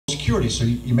Security. So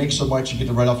you make so much, you get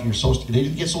the write-off of your Social. They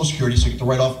didn't get Social Security, so you get the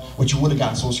write-off what you would have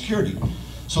gotten Social Security.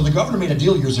 So the governor made a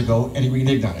deal years ago, and he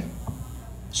reneged on it.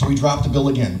 So we dropped the bill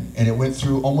again, and it went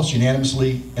through almost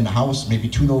unanimously in the House, maybe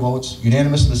 2 no votes,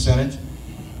 unanimous in the Senate,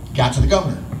 got to the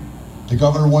governor. The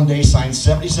governor one day signed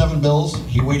 77 bills.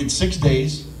 He waited 6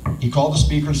 days. He called the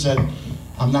speaker and said,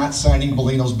 "I'm not signing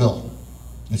Bellino's bill."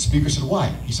 And the speaker said,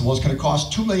 "Why?" He said, "Well, it's going to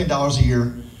cost $2 million a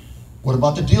year. What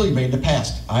about the deal you made in the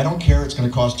past?" "I don't care. It's going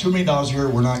to cost $2 million a year.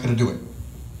 We're not going to do it."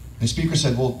 And the speaker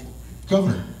said, "Well,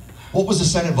 Governor, what was the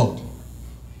Senate vote?"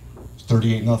 It's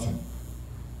 38-0.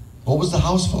 What was the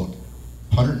House vote?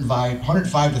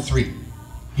 105 to 3.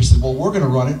 He said, "Well, we're going to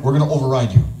run it. We're going to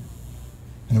override you."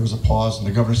 And there was a pause, and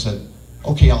the governor said,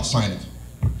 "Okay, I'll sign it."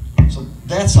 So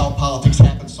that's how politics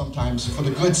happens sometimes for the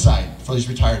good side for these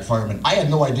retired firemen. I had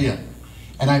no idea.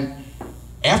 And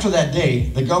after that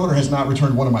day, the governor has not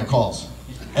returned one of my calls.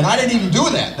 And I didn't even do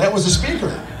that. That was the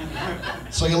speaker.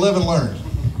 So you live and learn.